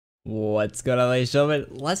What's going on, ladies and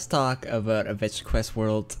gentlemen? Let's talk about AdventureQuest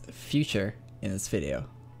World's future in this video.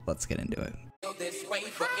 Let's get into it.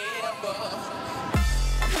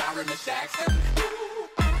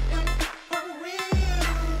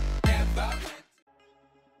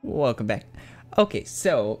 Welcome back. Okay,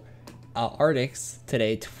 so Artix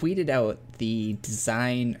today tweeted out the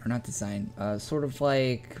design, or not design, sort of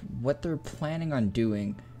like what they're planning on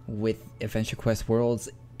doing with AdventureQuest Worlds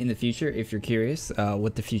in the future. If you're curious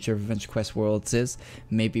what the future of AdventureQuest Worlds is,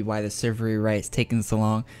 maybe why the server rewrite is taking so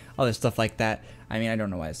long, other stuff like that. I mean, I don't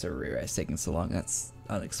know why the server rewrite is taking so long. That's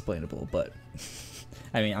unexplainable, but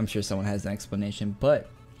I mean, I'm sure someone has an explanation. But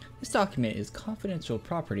this document is confidential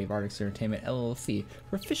property of Artix Entertainment LLC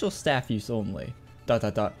for official staff use only. ...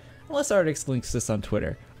 Unless Artix links this on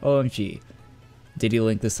Twitter. OMG. Did he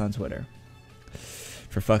link this on Twitter?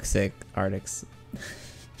 For fuck's sake, Artix.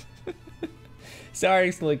 So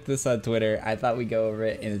Artix linked this on Twitter. I thought we'd go over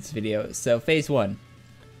it in this video. So phase 1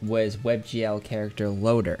 was WebGL character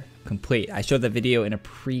loader complete. I showed the video in a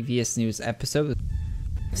previous news episode.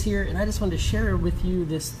 Here, and I just wanted to share with you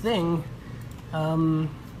this thing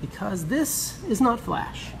because this is not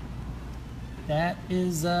Flash. That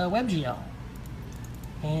is WebGL.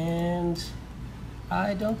 And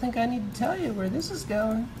I don't think I need to tell you where this is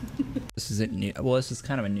going. This isn't new. Well, this is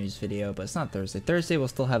kind of a news video, but it's not Thursday. Thursday we'll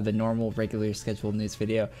still have the normal, regular scheduled news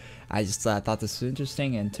video. I just thought this was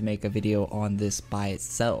interesting and to make a video on this by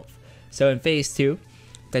itself. So in phase 2,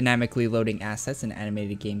 dynamically loading assets and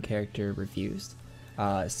animated game character reviews.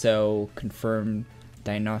 So confirm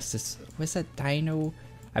diagnosis. What's that? Dino?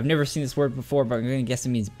 I've never seen this word before, but I'm going to guess it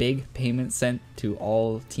means big payment sent to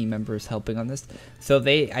all team members helping on this. So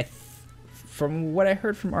from what I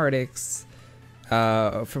heard from Artix,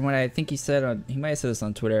 from what I think he said he might have said this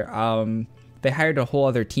on Twitter, they hired a whole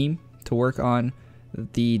other team to work on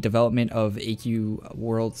the development of AQ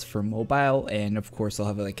Worlds for mobile, and of course they'll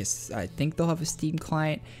have I think they'll have a Steam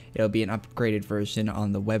client. It'll be an upgraded version.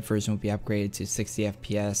 On the web version will be upgraded to 60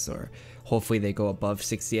 FPS, or hopefully they go above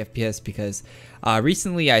 60 FPS, because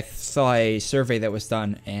recently I saw a survey that was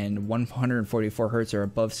done, and 144 Hz or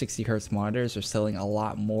above 60 Hz monitors are selling a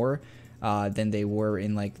lot more than they were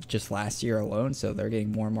in like just last year alone. So they're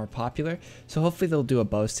getting more and more popular. So hopefully they'll do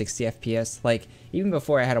above 60 FPS. Like even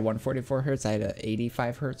before I had a 144 Hz, I had an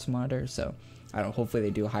 85 Hz monitor. So I don't. Hopefully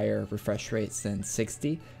they do higher refresh rates than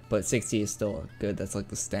 60, but 60 is still good. That's like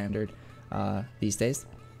the standard these days.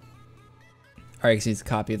 Artix needs a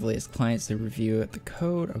copy of the latest clients to review the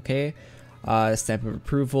code. Okay. Stamp of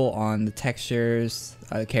approval on the textures,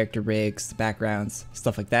 the character rigs, the backgrounds,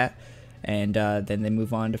 stuff like that. And then they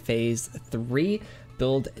move on to phase 3,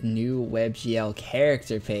 build new WebGL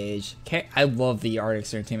character page. I love the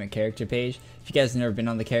Artix Entertainment character page. If you guys have never been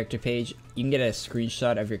on the character page, you can get a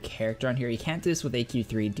screenshot of your character on here. You can't do this with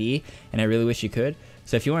AQ3D, and I really wish you could.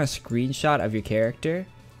 So if you want a screenshot of your character,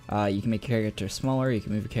 you can make your character smaller, you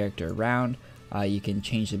can move your character around, you can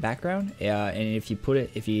change the background, and if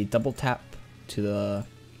you double tap to the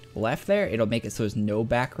left there, it'll make it so there's no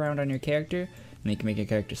background on your character. And you can make your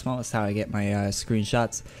character small. That's how I get my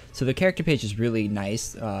screenshots. So the character page is really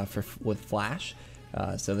nice with Flash.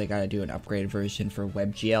 So they gotta do an upgraded version for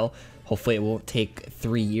WebGL. Hopefully it won't take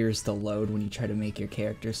 3 years to load when you try to make your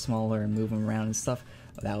character smaller and move them around and stuff.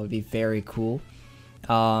 That would be very cool.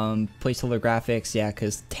 Placeholder graphics, yeah,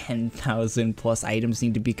 because 10,000 plus items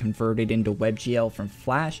need to be converted into WebGL from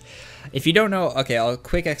Flash. If you don't know, okay, a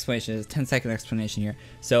quick explanation. It's a 10-second explanation here.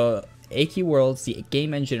 So AQ Worlds, the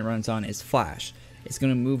game engine it runs on is Flash. It's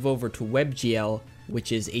going to move over to WebGL,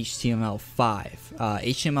 which is HTML5.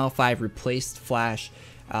 HTML5 replaced Flash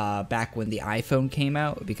back when the iPhone came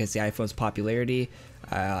out, because the iPhone's popularity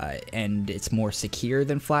and it's more secure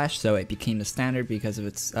than Flash, so it became the standard because of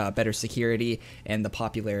its better security and the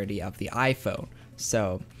popularity of the iPhone.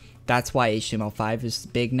 So that's why HTML5 is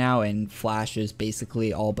big now, and Flash is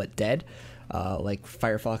basically all but dead. Like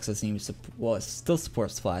Firefox doesn't even well, it still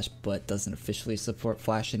supports Flash, but doesn't officially support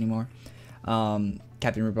Flash anymore.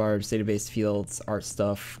 Captain Rhubarb's database fields, art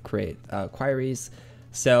stuff, create queries.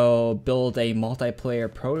 So build a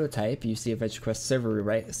multiplayer prototype. You see AdventureQuest server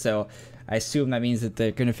rewrite. So I assume that means that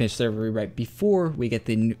they're going to finish server rewrite before we get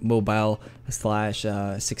the mobile / 60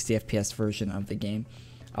 FPS version of the game.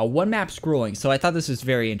 One map scrolling. So I thought this was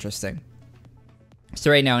very interesting.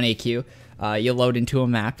 So right now in AQ, you'll load into a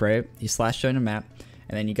map, right? You /join a map,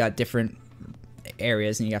 and then you got different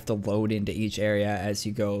areas, and you have to load into each area as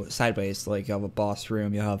you go sideways. So like you have a boss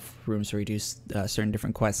room, you'll have rooms where you do certain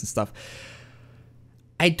different quests and stuff.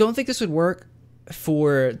 I don't think this would work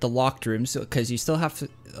for the locked rooms, because you still have to,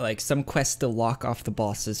 like, some quests still lock off the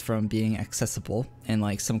bosses from being accessible, and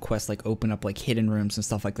like some quests like open up like hidden rooms and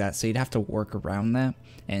stuff like that, so you'd have to work around that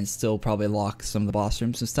and still probably lock some of the boss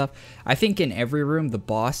rooms and stuff. I think in every room the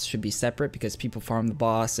boss should be separate, because people farm the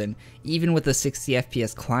boss, and even with the 60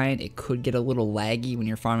 FPS client it could get a little laggy when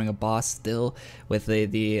you're farming a boss still with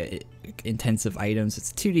the intensive items.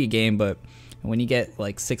 It's a 2D game, but when you get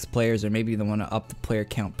like 6 players, or maybe you want to up the player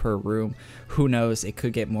count per room, who knows, it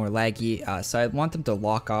could get more laggy. So I want them to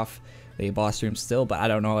lock off the boss room still, but I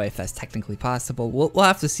don't know if that's technically possible. We'll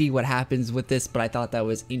have to see what happens with this, but I thought that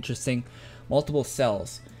was interesting. Multiple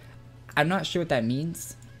cells. I'm not sure what that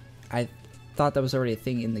means. I thought that was already a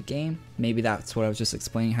thing in the game. Maybe that's what I was just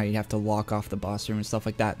explaining, how you have to lock off the boss room and stuff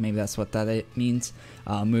like that. Maybe that's what that means.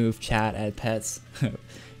 Move, chat, add pets.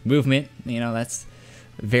 Movement, you know, that's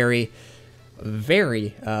very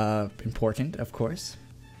important, of course.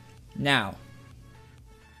 Now,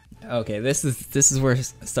 okay, this is where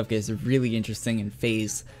stuff gets really interesting in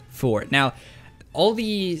phase 4. Now, all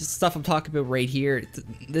the stuff I'm talking about right here,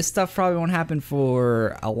 this stuff probably won't happen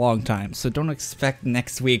for a long time, so don't expect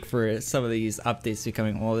next week for some of these updates to be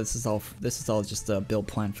coming. Well, this is all just a build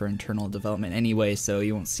plan for internal development anyway, so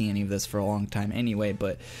you won't see any of this for a long time anyway.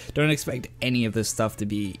 But don't expect any of this stuff to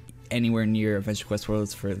be anywhere near AdventureQuest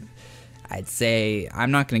Worlds for, I'd say,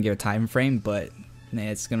 I'm not going to give a time frame, but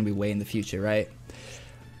it's going to be way in the future, right?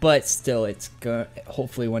 But still,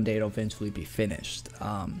 hopefully one day it'll eventually be finished.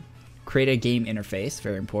 Create a game interface,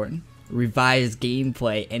 very important. Revise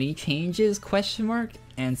gameplay. Any changes? Question mark.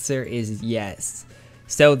 Answer is yes.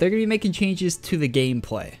 So they're going to be making changes to the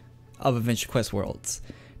gameplay of AdventureQuest Worlds.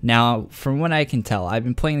 Now, from what I can tell, I've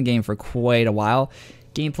been playing the game for quite a while.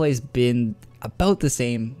 Gameplay's been about the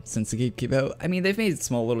same since the game came out. I mean, they've made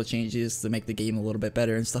small little changes to make the game a little bit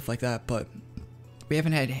better and stuff like that, but we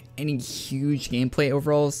haven't had any huge gameplay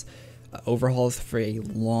overhauls for a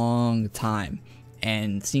long time.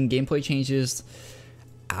 And seeing gameplay changes,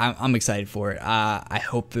 I'm excited for it. I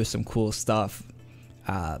hope there's some cool stuff.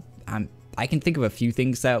 I can think of a few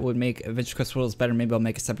things that would make AdventureQuest Worlds better. Maybe I'll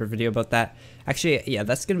make a separate video about that. Actually, yeah,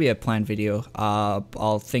 that's gonna be a planned video.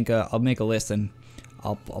 I'll make a list and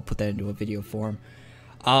I'll put that into a video form.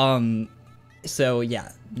 So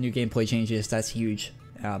yeah, new gameplay changes. That's huge.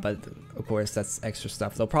 But of course, that's extra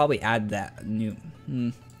stuff. They'll probably add that new.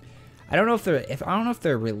 I don't know if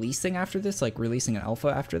they're releasing after this, like releasing an alpha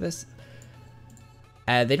after this.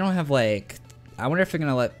 They don't have like. I wonder if they're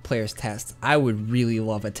gonna let players test. I would really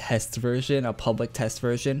love a test version, a public test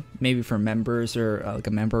version, maybe for members, or like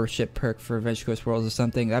a membership perk for AdventureQuest Worlds or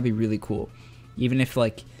something. That'd be really cool. Even if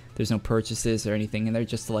like there's no purchases or anything in there,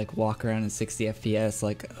 just to like walk around in 60 FPS,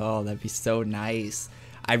 like, oh, that'd be so nice.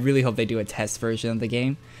 I really hope they do a test version of the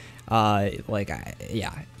game.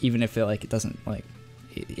 Yeah, even if it doesn't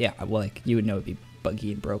yeah, well, like you would know it'd be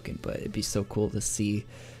buggy and broken, but it'd be so cool to see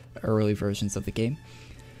early versions of the game.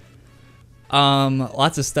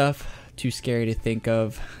 Lots of stuff, too scary to think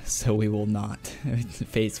of, so we will not.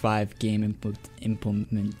 Phase 5 game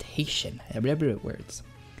implementation. Words.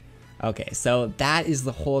 Okay, so that is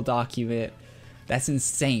the whole document. That's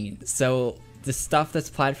insane. So the stuff that's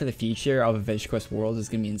planned for the future of AdventureQuest Worlds is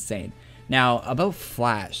gonna be insane. Now, about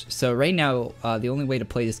Flash. So right now, the only way to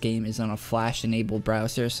play this game is on a Flash-enabled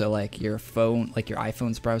browser. So like your phone, like your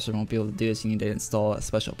iPhone's browser won't be able to do this. You need to install a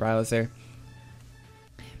special browser.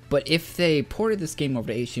 But if they ported this game over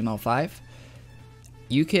to HTML5,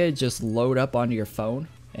 you could just load up onto your phone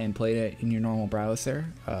and play it in your normal browser.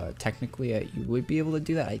 Technically, you would be able to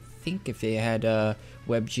do that. I think if they had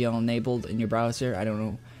WebGL enabled in your browser. I don't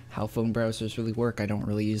know how phone browsers really work. I don't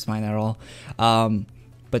really use mine at all.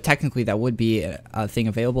 But technically, that would be a thing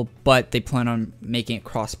available. But they plan on making it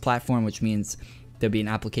cross-platform, which means there'll be an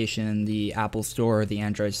application in the Apple Store or the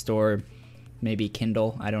Android Store, maybe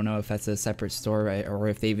Kindle. I don't know if that's a separate store, right? Or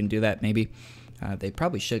if they even do that. Maybe they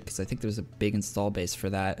probably should, because I think there's a big install base for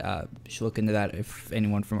that. You should look into that if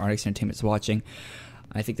anyone from Artix Entertainment is watching.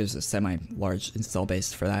 I think there's a semi-large install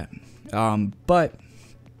base for that. But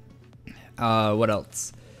what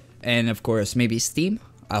else? And of course, maybe Steam.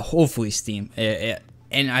 Hopefully Steam.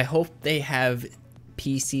 And I hope they have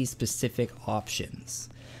PC-specific options.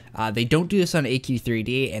 They don't do this on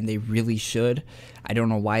AQ3D, and they really should. I don't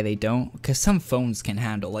know why they don't, because some phones can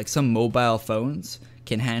handle, like some mobile phones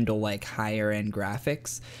can handle like higher end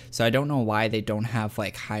graphics. So I don't know why they don't have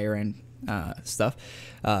like higher end stuff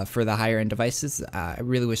for the higher end devices. I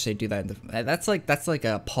really wish they'd do that. That's like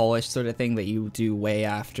a polished sort of thing that you do way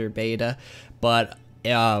after beta, but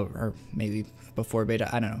or maybe before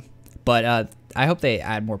beta. I don't know. But I hope they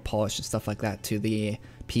add more polish and stuff like that to the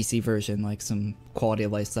PC version, like some quality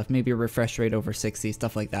of life stuff, maybe a refresh rate over 60,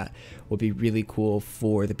 stuff like that would be really cool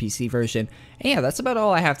for the PC version. And yeah, that's about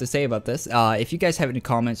all I have to say about this. If you guys have any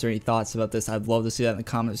comments or any thoughts about this, I'd love to see that in the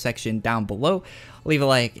comment section down below. Leave a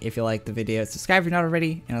like if you liked the video, subscribe if you're not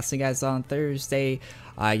already, and I'll see you guys on Thursday.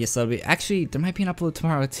 I guess that'll be, actually, there might be an upload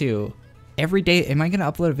tomorrow too. Every day, am I going to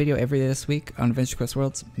upload a video every day this week on AdventureQuest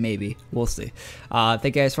Worlds? Maybe, we'll see. Thank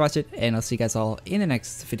you guys for watching, and I'll see you guys all in the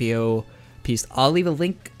next video. Peace. I'll leave a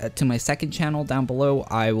link to my second channel down below.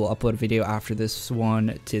 I will upload a video after this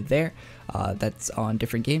one to there. That's on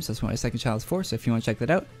different games. That's what my second channel is for. So if you want to check that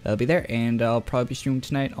out, that'll be there. And I'll probably be streaming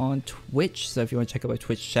tonight on Twitch. So if you want to check out my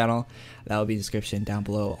Twitch channel, that'll be in the description down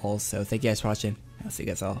below also. Thank you guys for watching. I'll see you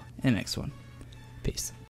guys all in the next one. Peace.